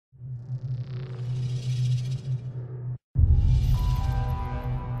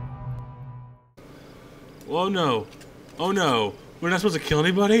Oh no. Oh no. We're not supposed to kill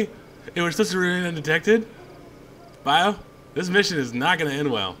anybody? And we're supposed to remain undetected? Bio, this mission is not going to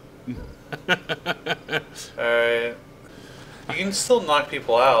end well. Alright. You can still knock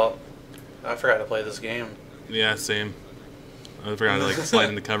people out. I forgot to play this game. Yeah, same. I forgot to like slide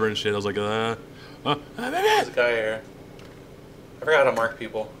into cover and shit. I was like, There's a guy here. I forgot how to mark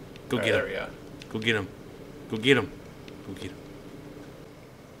people. Go get him. There we go. Go get him. Go get him. Go get him.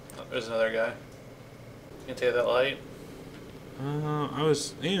 Oh, there's another guy. You can take that light. I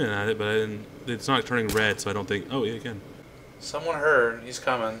was aiming at it, but I didn't. It's not turning red, so I don't think. Oh, yeah, again. Someone heard. He's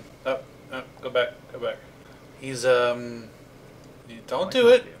coming. Up, go back, go back. He's Don't do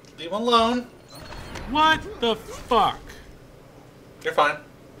it. Leave him alone. What the fuck? You're fine.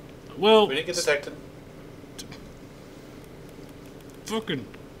 Well, We didn't get detected. Fucking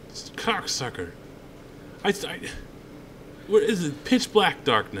cocksucker. What is it? Pitch black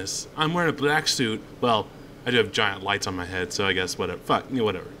darkness. I'm wearing a black suit. Well, I do have giant lights on my head, so I guess whatever. Fuck, you know,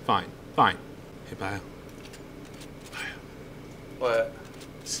 whatever. Fine, fine. Hey, Bio. What?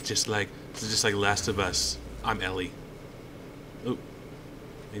 It's just like Last of Us. I'm Ellie. Oh,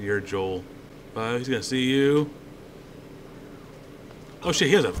 and you're Joel. Bio, he's gonna see you. Oh shit,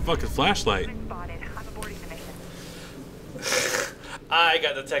 he has a fucking flashlight. I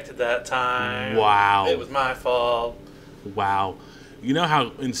got detected that time. Wow. It was my fault. Wow. You know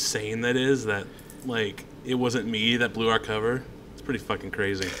how insane that is? That, like, it wasn't me that blew our cover? It's pretty fucking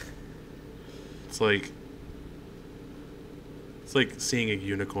crazy. It's like seeing a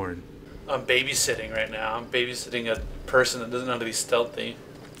unicorn. I'm babysitting right now. I'm babysitting a person that doesn't know how to be stealthy.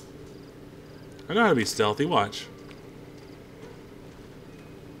 I know how to be stealthy. Watch.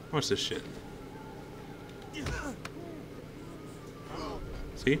 Watch this shit.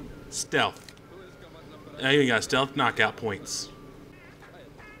 See? Stealth. Now you got stealth knockout points.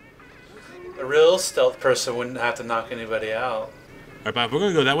 A real stealth person wouldn't have to knock anybody out. Alright, Bob, if we're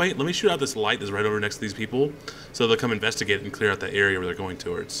gonna go that way, let me shoot out this light that's right over next to these people, so they'll come investigate and clear out that area where they're going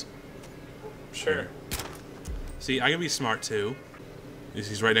towards. Sure. See, I can be smart too.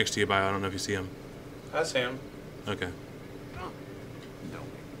 He's right next to you, Bio. I don't know if you see him. I see him. Okay.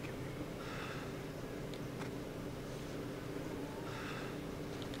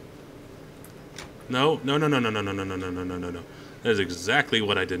 No. That is exactly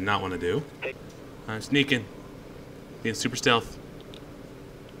what I did not want to do. I'm sneaking. Being super stealth.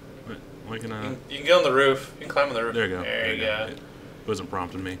 Why can I... You can get on the roof. You can climb on the roof. There you go. There you go. It wasn't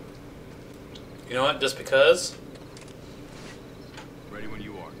prompting me. You know what? Just because. Ready when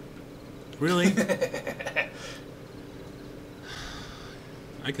you are. Really?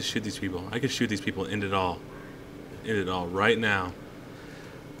 I could shoot these people. I could shoot these people and end it all. End it all right now.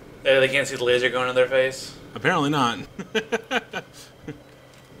 They can't see the laser going in their face. Apparently not. Oh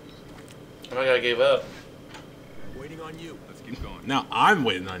my god, I gave up. Waiting on you. Let's keep going. Now I'm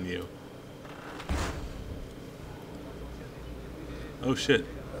waiting on you. Oh shit.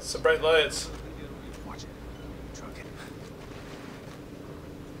 That's the bright lights. Watch it. Truck it.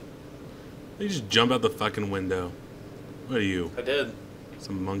 They just jump out the fucking window. What are you? I did.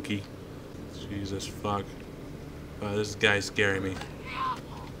 Some monkey. Jesus fuck. Wow, this guy's scaring me.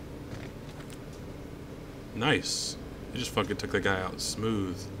 Nice. You just fucking took that guy out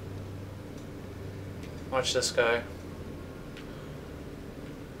smooth. Watch this guy.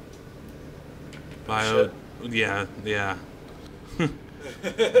 Bio. Yeah. Okay.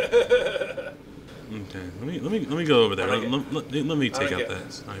 Let me go over there. Let me take out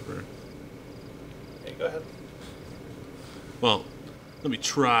that sniper. Hey, go ahead. Well, let me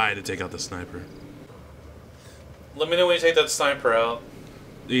try to take out the sniper. Let me know when you take that sniper out.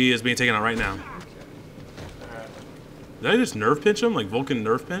 He is being taken out right now. Alright. Did I just nerve pinch him? Like Vulcan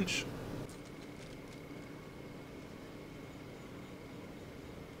nerve pinch?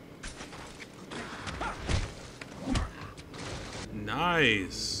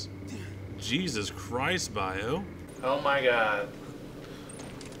 Nice. Jesus Christ, Bio. Oh my god.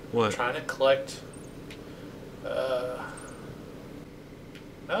 What? I'm trying to collect.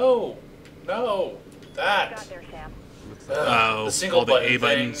 No! No! That! Oh, the single all the button A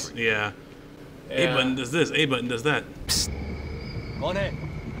buttons. thing. Yeah. A button does this. A button does that. Kaun hai?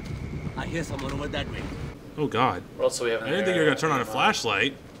 I hear someone over that way. Oh God. What else do we have in I didn't think you were gonna turn on a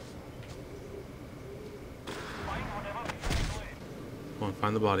flashlight. Come on,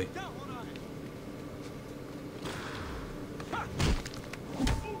 find the body.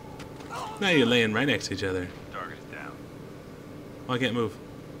 Now you're laying right next to each other. Target is down. Oh, I can't move.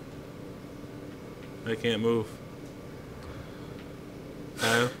 I can't move.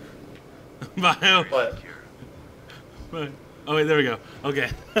 Bio? Bio? What? Oh wait, there we go.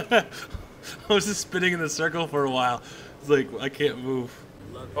 Okay. I was just spinning in a circle for a while. It's like I can't move.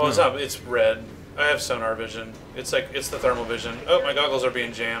 Oh, it's not. It's red. I have sonar vision. It's like it's the thermal vision. Oh, my goggles are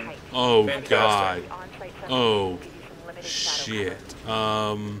being jammed. Oh Fantastic. God. Oh shit.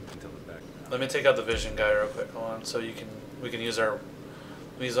 Let me take out the vision guy real quick. Hold on, so we can use our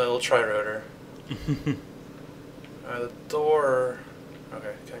little tri-rotor. The door.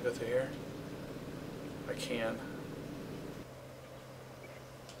 Okay, can I go through here? I can.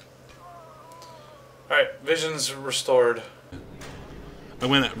 All right, vision's restored. I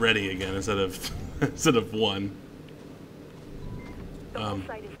went at ready again instead of instead of one. The whole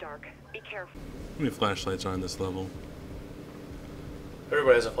site is dark. Be careful. How many flashlights are on this level?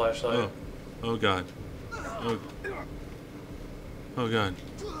 Everybody has a flashlight. Oh, oh God. Oh. Oh God.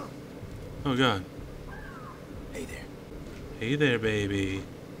 Oh God. Hey there. Hey there, baby.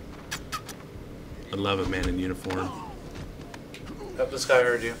 I love a man in uniform. Yep, this guy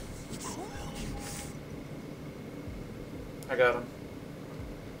heard you. I got him.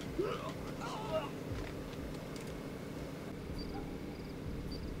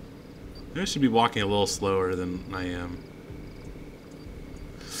 I should be walking a little slower than I am.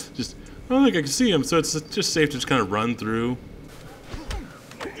 Just, I don't think I can see him, so it's just safe to just kind of run through.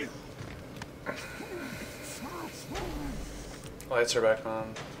 Lights are back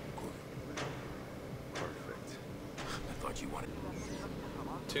on. Perfect. I thought you wanted.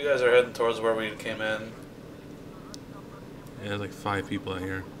 Two guys are heading towards where we came in. Yeah, there's like 5 people out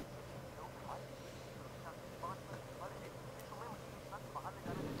here.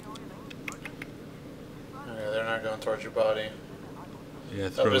 Okay, they're not going towards your body. Yeah,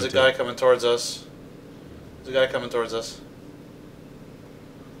 Oh, there's a guy coming towards us. There's a guy coming towards us.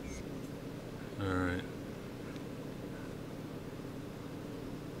 Alright.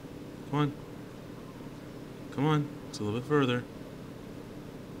 Come on. Come on. It's a little bit further.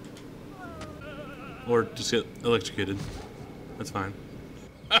 Or just get electrocuted. That's fine.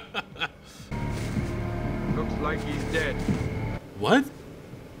 Looks like he's dead. What?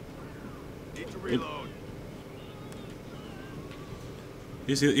 Need to reload.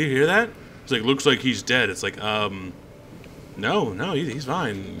 You hear that? It's like, looks like he's dead. It's like, no, he's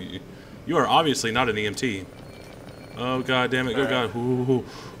fine. You are obviously not an EMT. Oh, God damn it. Oh, God.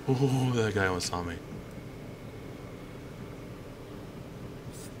 Ooh, that guy almost saw me.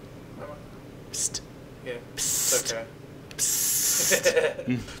 Psst. Yeah, Psst. it's okay.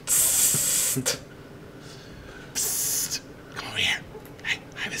 Psst. Psst. Come over here. I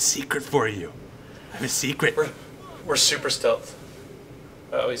have a secret for you. I have a secret. We're super stealth.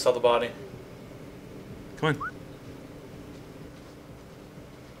 Oh, he saw the body. Come on.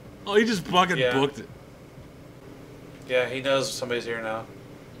 Oh, he just fucking booked it. Yeah, he knows somebody's here now.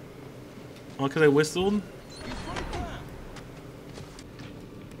 Oh, because I whistled?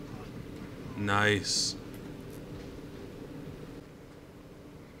 Nice.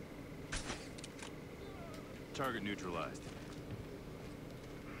 Target neutralized.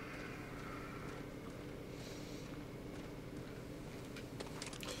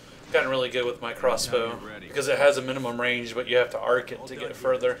 Gotten really good with my crossbow because it has a minimum range, but you have to arc it to get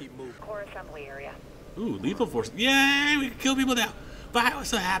further. Core assembly area. Ooh, lethal force. Yay, we can kill people now. But I was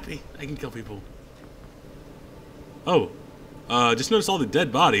so happy I can kill people. Oh, just noticed all the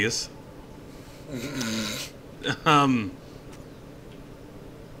dead bodies.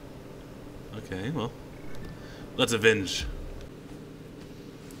 Okay, well, let's avenge.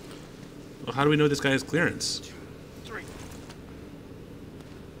 Well, how do we know this guy has clearance?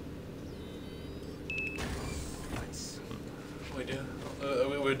 We do.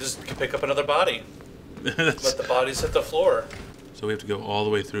 We just pick up another body. Let the bodies hit the floor. So we have to go all the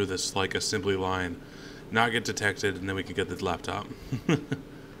way through this like assembly line, not get detected, and then we can get the laptop.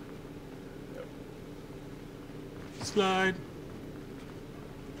 Slide.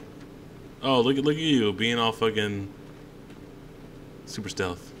 Oh, look at you being all fucking super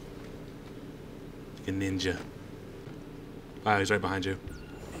stealth. Like a ninja. Ah, he's right behind you.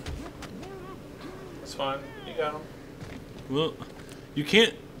 It's fine. You got him. Well, you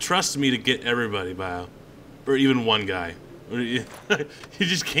can't trust me to get everybody, Bio. Or even one guy. You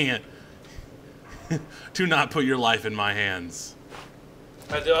just can't. Do not put your life in my hands.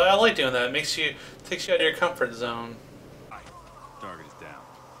 I like doing that. It takes you out of your comfort zone. Target is down.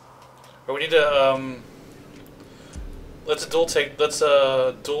 Or we need to let's dual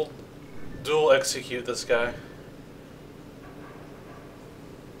execute this guy.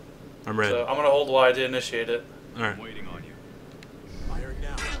 I'm ready. So I'm gonna hold Y to initiate it. All right. I'm waiting on you. Firing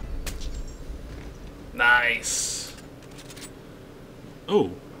now. Nice.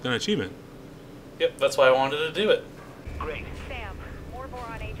 Oh, got an achievement. Yep, that's why I wanted to do it. Great. Sam, more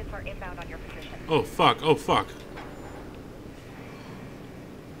boron agents are are inbound on your position. Oh fuck, oh fuck.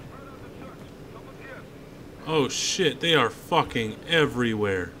 Oh shit, they are fucking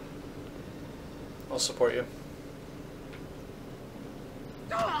everywhere. I'll support you.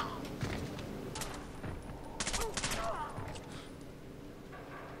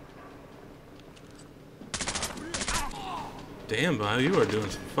 Damn, Bio, you are doing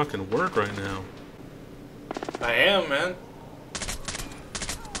some fucking work right now. I am, man.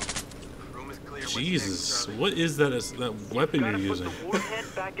 Room is clear. Jesus, what is that? Is that weapon you're using? Put the warhead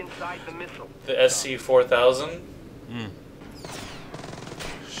back inside the missile. The SC-4000.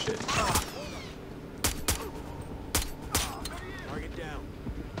 Shit. Target down.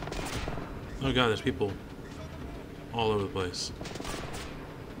 Oh god, there's people all over the place.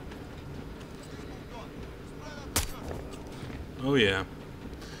 Oh yeah.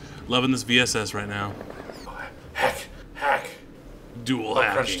 Loving this VSS right now. Hack. Dual All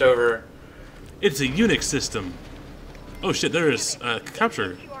hacking. crunched over. It's a Unix system. Oh shit, there is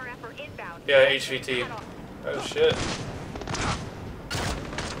capture. QRF are inbound. Yeah, HVT. Oh shit.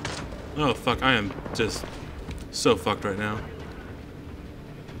 Oh fuck, I am just so fucked right now.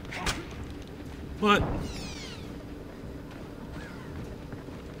 What?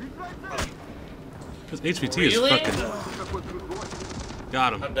 This HVT Really? is fucking...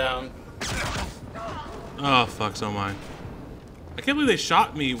 Got him. I'm down. Oh fuck, so am I. I can't believe they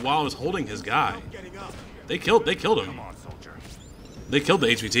shot me while I was holding his guy. They killed him. Come on, soldier. They killed the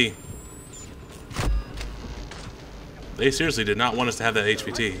HVT. They seriously did not want us to have that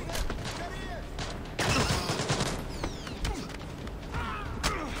HVT.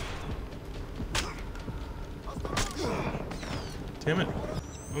 Damn it.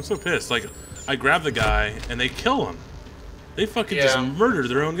 I'm so pissed. Like, I grab the guy and they kill him. They fucking just murdered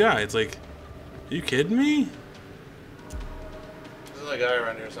their own guy. It's like, are you kidding me? There's a guy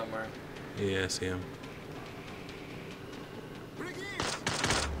around here somewhere. Yeah, I see him.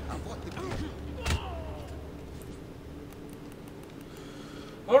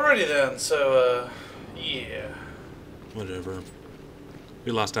 Alrighty then, so, yeah. Whatever.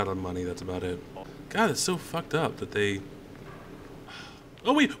 We lost out on money, that's about it. God, it's so fucked up that they...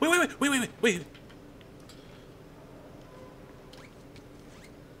 Oh, wait. Grab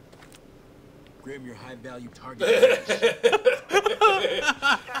your high-value target.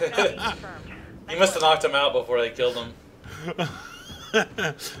 You must have knocked him out before they killed him.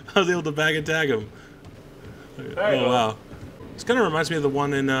 I was able to bag and tag him. Alright, Oh, wow. This kind of reminds me of the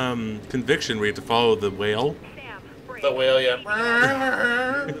one in Conviction where you have to follow the whale. Sam, break. The whale, yeah.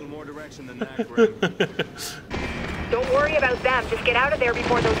 A little more direction than that, Grim. Don't worry about them. Just get out of there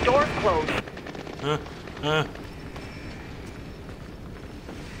before those doors close.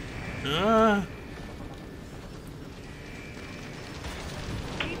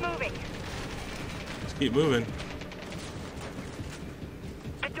 Keep moving. Let's keep moving.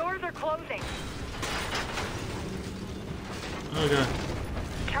 The doors are closing. Oh, God.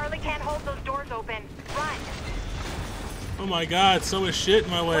 Charlie can't hold those doors open. Run. Oh, my God. So much shit in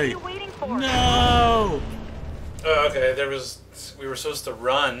my What are way. you waiting for? No! Oh, okay, we were supposed to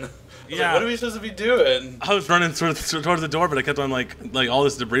run. I was Yeah. like, what are we supposed to be towards I was running towards the door, but I kept on, like all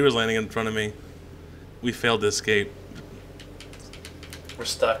this debris was landing in front of me. We failed to escape. We're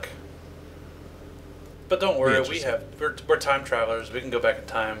stuck. But don't worry, Interesting. we're time travelers. We can go back in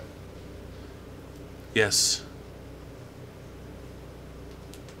time. Yes.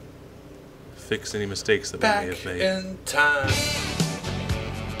 Fix any mistakes that we Back may have made. in time.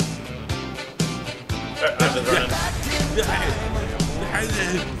 I've been running.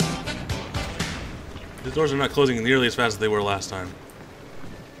 The doors are not closing nearly as fast as they were last time.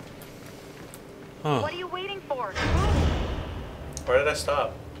 Oh. What are you waiting for? Where did I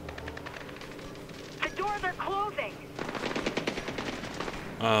stop? The doors are closing.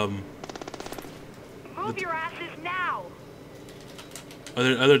 Move your asses now. Are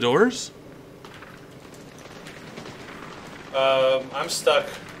there other doors? I'm stuck.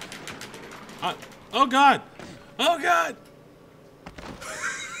 Oh God! Oh God!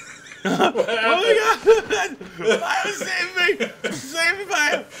 Oh my God! Bio, save me! Save me,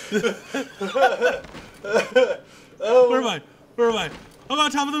 Bio! Where am I? Where am I? I'm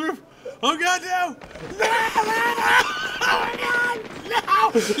on top of the roof! Oh God, no! No! Oh my God! No!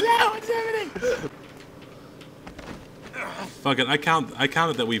 No! What's happening? Fuck it! I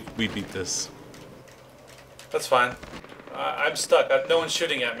counted that we beat this. That's fine. I'm stuck. No one's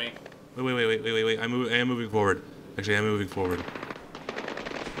shooting at me. Wait! I am moving forward. Actually, I'm moving forward.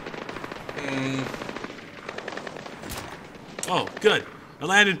 Oh, good. I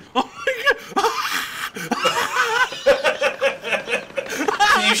landed. Oh my God!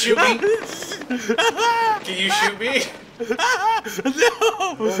 Can you shoot me? Can you shoot me? No!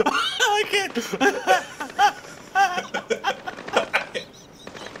 I can't!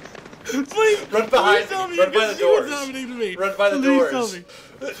 Please! Run behind tell me! me Run by the you doors! can happening to me. Run by the Please doors! Tell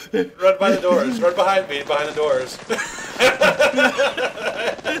me. Run by the doors! Run behind me! Behind the doors!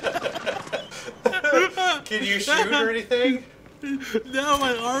 Can you shoot or anything? No,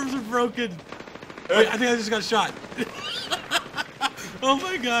 my arms are broken. Wait, I think I just got shot. Oh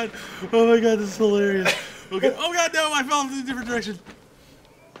my god. Oh my god, this is hilarious. Okay. Oh god, no, I fell in a different direction.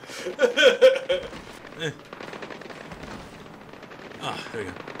 Oh, there we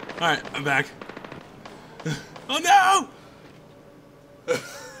go. Alright, I'm back. Oh no!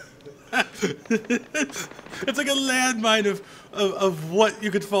 It's like a landmine of what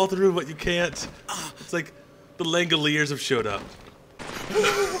you could fall through and what you can't. It's like the Langoliers have showed up.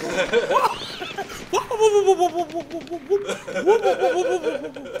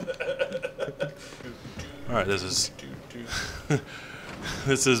 Alright, this is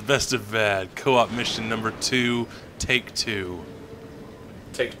this is Best of Bad co-op mission number 2, take 2.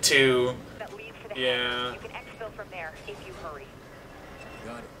 Take 2. That leads to the Yeah. You can exfil from there if you hurry.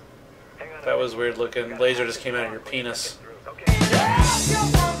 Got it. That was weird looking. Laser just came out of your penis. Okay. I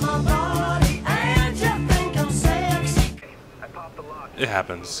popped the lock. It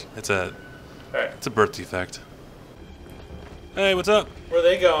happens. It's a Alright. birth defect. Hey, what's up? Where are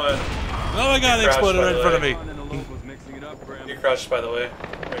they going? Oh my god, they Crash, exploded by right in the front of way. me. On and the locals mixing it up, Graham. You're crouched, by the way.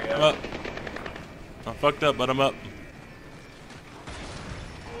 There you I'm go. up. I'm fucked up, but I'm up.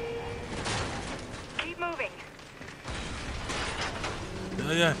 Keep moving.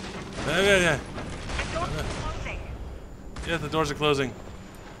 Oh yeah. Oh yeah, yeah. The doors are closing. Yeah, the doors are closing.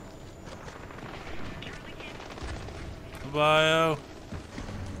 Bio.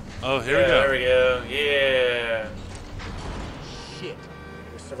 Oh, here we go. There we go. Yeah. Shit.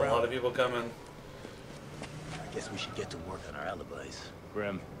 There's a lot of people coming. I guess we should get to work on our alibis.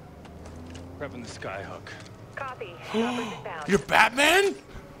 Graham, prepping the skyhook. Copy. Choppers inbound. You're Batman?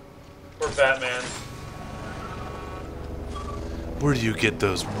 We're Batman. Where do you get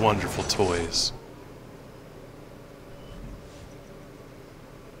those wonderful toys?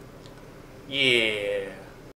 Yeah.